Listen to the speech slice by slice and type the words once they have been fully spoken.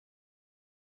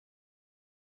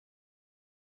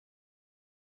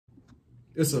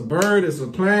It's a bird, it's a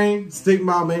plane. Stick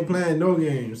Mob ain't playing no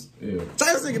games. Yeah.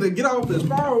 Tell this nigga to get off this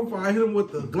phone before I hit him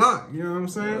with the Glock. You know what I'm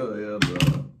saying? Oh, yeah, bro.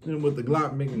 Hit him with the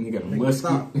Glock, make Nigga,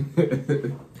 stop.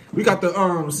 We got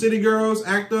the City Girls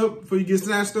Act Up Before You Get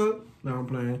Snatched Up. No, I'm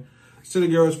playing. City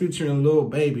Girls featuring Lil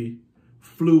Baby.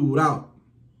 Flew out.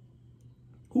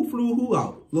 Who flew who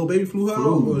out? Lil Baby flew her out?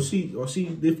 Or they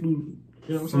flew,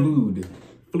 you know what I'm saying?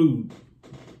 Flew.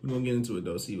 We're gonna get into it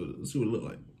though, see what it look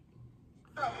like.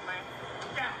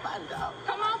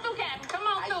 Come on through, Captain. Come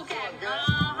on through, Captain.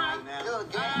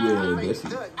 Yeah, that's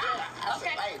it.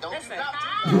 Okay. Listen,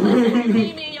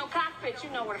 see me in your cockpit. You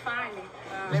know where to find me.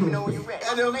 Let me know when you're ready.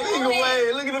 And the finger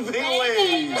wave. Look at the finger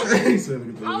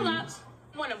wave. Hold up.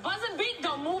 When a buzzer beat,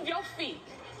 don't move your feet.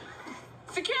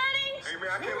 Security. Hey man,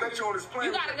 I can't let you on this plane.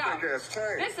 You gotta go. This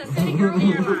This is City Girl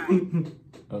Airlines.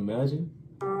 Imagine.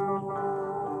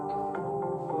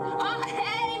 Oh,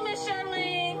 hey, Miss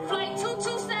Charlene. Flight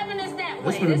 227 is that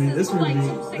way.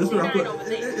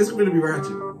 It's gonna be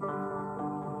ratchet.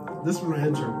 This one right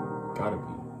intro. Gotta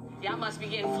be. Y'all must be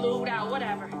getting flued out,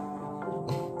 whatever.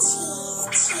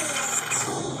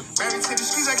 Married to the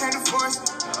streets, I can't afford it.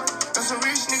 That's some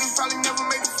rich niggas probably never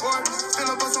made it for it.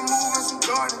 Fill up on some move and some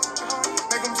Jordan.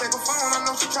 Make them take a phone, I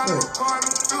know she trying to record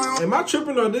me. Am I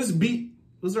tripping on this beat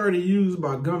was already used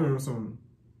by Gunna or something?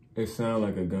 It sound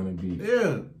like a Gunna beat.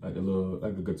 Yeah. Like a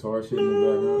guitar shit in the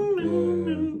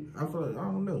background. Yeah. I feel like, I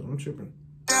don't know, I'm tripping.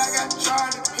 Yeah, I got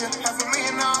charted. Yeah,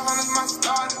 $500,000 my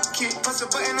starter. Kid, press a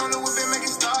button on the whip and make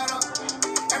it start up.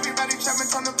 Everybody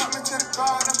trapping from the apartment to the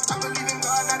garden. I believe in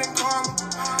God, not in karma.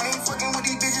 I ain't fucking with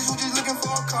these bitches who just looking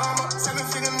for a karma.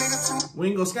 7-figure nigga too. We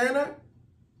ain't gonna scan that?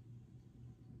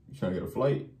 You trying to get a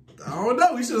flight? I don't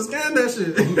know. We should have scanned that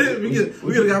shit.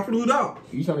 we could have got flued out.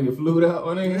 You trying to get flued out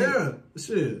on it? Yeah,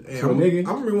 shit. Hey, So, nigga.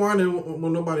 I'm rewinding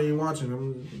when nobody ain't watching.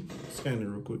 I'm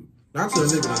scanning real quick. Not to a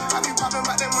nigga. I be popping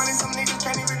about that money, some niggas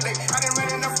can't even relate. I done ran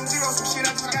enough from zero, some shit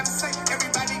I just gotta say.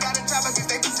 Everybody got a job, I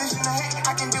guess they position to hate.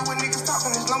 I can deal with niggas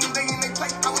talking as long as they in their play.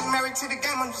 I was married to the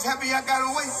game, I'm just happy I got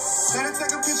away. Let her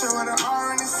take a picture with an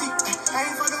R in the seat.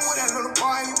 I ain't fucking with that little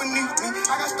boy, he beneath me.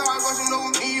 I got stars watching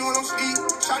over me when I'm sleep.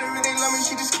 Shawty really love me,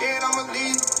 she just scared I'ma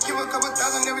leave. Give a couple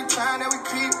thousand every time that we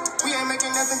creep. We ain't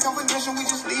making nothing confidential, we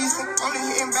just leasing. Only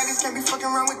hitting baddies, can't be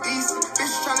fucking around with these.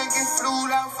 Bitch trying to get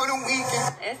flued out for the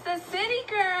weekend. It's the City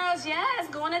Girls, yes,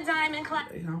 going to Diamond Club.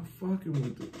 Hey, I'm fucking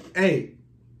with it. Hey.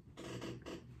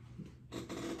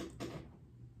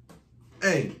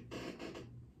 Hey.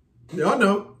 Y'all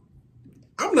know.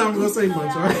 I'm not gonna say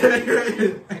much, right? If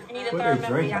you need a What third they member,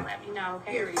 drinking? y'all let me know,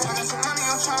 okay? I got some money,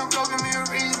 I'm trying to blow, give me a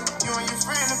reason. You and your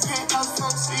friend, the penthouse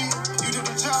folks see. You do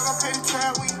the job, I pay the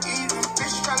tab, we even.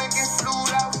 Bitch trying to get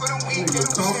flued out for the weekend.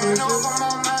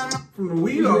 From the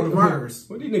weed or the virus?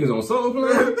 What, these niggas on Soul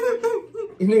Plan?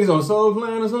 These niggas on Soul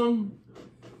Plan or something?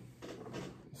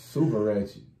 Super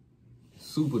ratchet.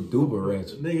 Super duper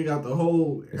ratchet. Nigga got the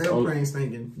whole airplane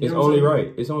stinking. It's only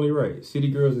right. It's only right. City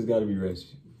Girls has got to be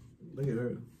ratchet. Look at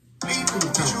her.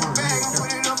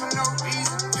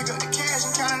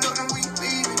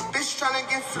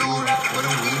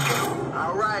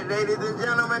 Alright, ladies and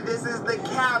gentlemen, this is the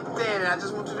captain. I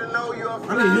just want you to know you're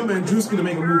I need him and Drewski to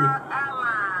make a movie.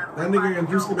 That nigga and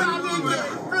Drewski make a movie.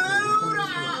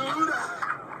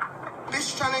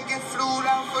 Bitch trying to get flued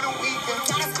out for the weekend.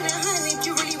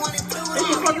 You really want it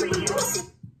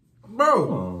Bro,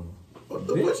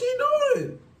 what she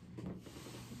doing?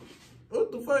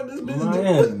 What the fuck this bitch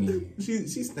Miami. doing?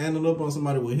 She's standing up on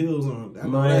somebody with heels on. That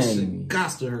Miami. shit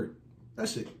gots to hurt. That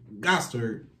shit gots to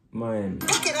hurt. Miami.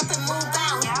 Pick it up and move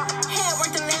out. Head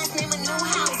worth the last name a new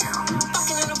house.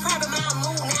 Fucking in a private man,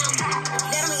 move now.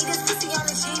 Let him eat his pussy on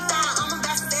the G5. I'm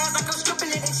about to dance like I'm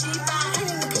stripping in the G5.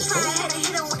 Any nigga try to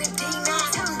hit him with a D9.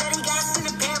 Tell him that he gotta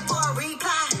spin a band for a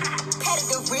reply.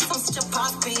 Petted the wrist, I'm such a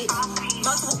boss bitch.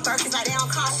 Multiple Birkins like they don't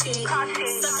cost shit.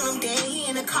 Sucking him dead, he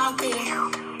in the coffin.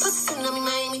 Pussy to me,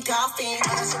 Miami Dolphin.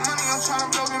 I got some money, I'm trying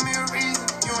to blow, give me a reason.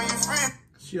 You and your friend.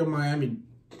 She a Miami.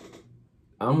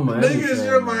 I'm a Miami Niggas, fan.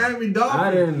 you're a Miami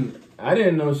Dolphin. I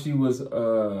didn't know she was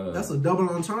That's a double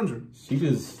entendre. she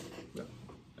just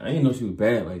I didn't know she was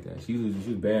bad like that. She was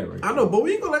bad right I know, but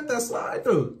we ain't gonna let that slide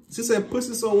though. She said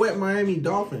pussy so wet, Miami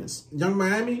Dolphins. Young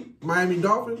Miami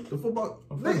Dolphins, the football.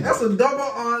 Nigga, that's a double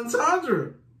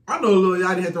entendre. I know Lil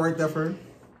Yachty had to write that for her.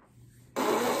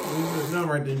 He's not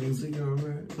write that music, you know what I'm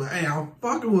saying? But hey, I'm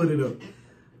fucking with it though.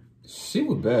 She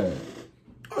was bad.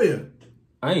 Oh yeah.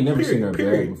 I ain't never seen her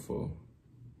Period. bad before.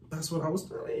 That's what I was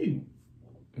telling you.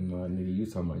 No, nigga, you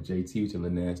talking about JT with your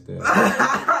little nasty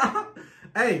ass.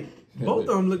 Hey, both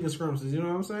of them looking scrumptious, you know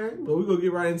what I'm saying? But we gonna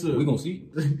get right into it. We gonna see.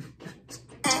 You do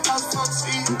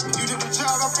the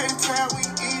job, I pay the tab, we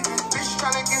even. Bitch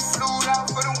tryna get flued out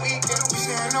for the weekend. You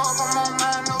saying, no, if I'm on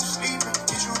mine, no sleeping.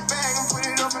 Get you a bag and put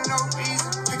it up for no reason.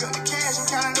 Pick up the cash and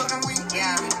count it up and we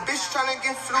bitch tryna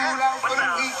get flued out for the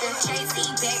weekend. JT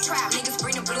back trap, niggas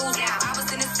bring the blues out. I was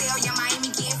in the cell, yeah, Miami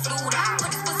getting flued out.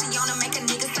 Put this pussy on to make a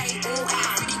nigga say, ooh,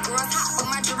 ah. Pretty girls hot, but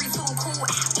my jury too cool.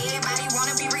 Everybody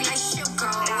wanna be relationship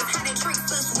goals. How they trick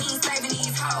us, we ain't saving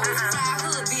these hoes. Fly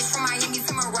hood bitch from Miami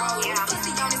to Monroe.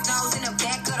 Pussy on his nose in the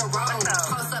back of the road.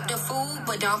 Post up the food,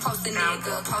 but don't post the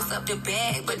nigga. Post up the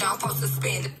bag, but don't post the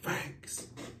spender. Facts.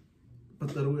 But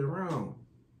the other way around.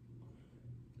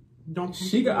 Don't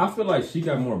I feel like she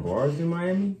got more bars than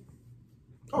Miami.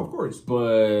 Oh, of course.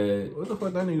 But What the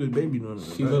fuck that nigga baby doing?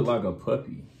 she looked like a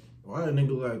puppy. Why that nigga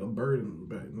look like a bird in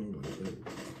the back? Nigga like that.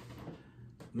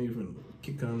 Nigga finna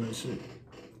kick on that shit.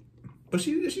 But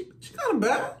she kind of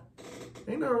bad.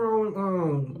 Ain't nothing wrong with I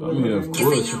mean, of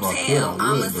course, if I could, I I'm a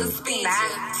would, but suspension.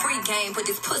 Free game, but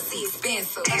this pussy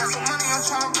expensive. I got some money, I'm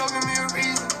tryna blow, give me a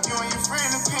reason. You and your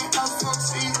friend in penthouse fuck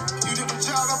season. You do the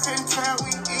job, I pay the tab,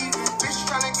 we eat. Bitch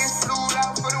tryna get flued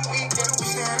out for the weekend. You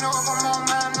saying, no, if I'm on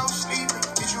mine, no sleeping.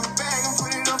 Get you a bag and put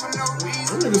it up for no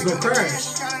reason. Them niggas gonna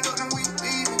crash.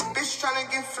 Bitch tryna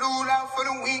get flued out for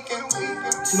the weekend.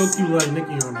 She look cute like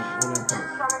Nicki on that part.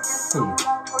 who?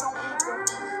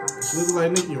 She look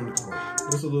like Nicki on that part.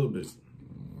 Just a little bit.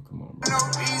 Come on, No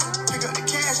reason. Pick up the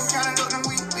cash and count it up and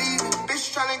we leave. Bitch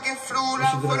tryna get flued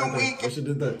out for the weekend. She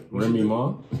did that. Remy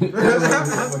Ma. Hey,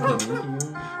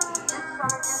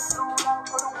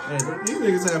 these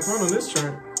niggas have fun on this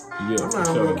track. Yeah, I'm for not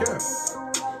sure. gonna cap.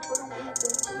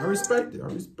 I respect it.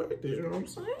 You know what I'm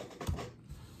saying?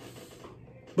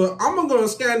 But I'm gonna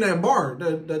scan that bar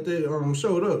that they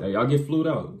showed up. Hey, y'all get flued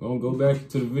out. Gonna go back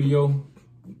to the video.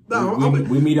 No,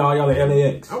 We meet all y'all at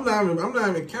LAX. I'm not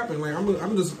even capping. Like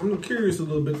I'm curious a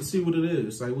little bit to see what it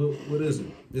is. Like what is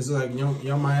it? Is it like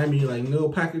young Miami like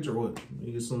nail package or what?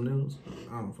 You get some nails?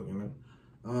 I don't fucking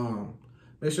know.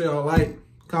 Make sure y'all like,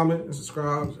 comment, and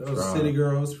subscribe. That was City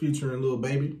Girls featuring Lil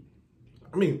Baby.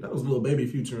 I mean, that was Lil Baby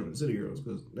featuring City Girls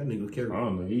because that nigga was carrying. I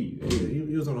don't know. He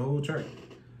was on the whole track.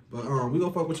 But we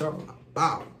gonna fuck with y'all.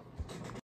 Bow.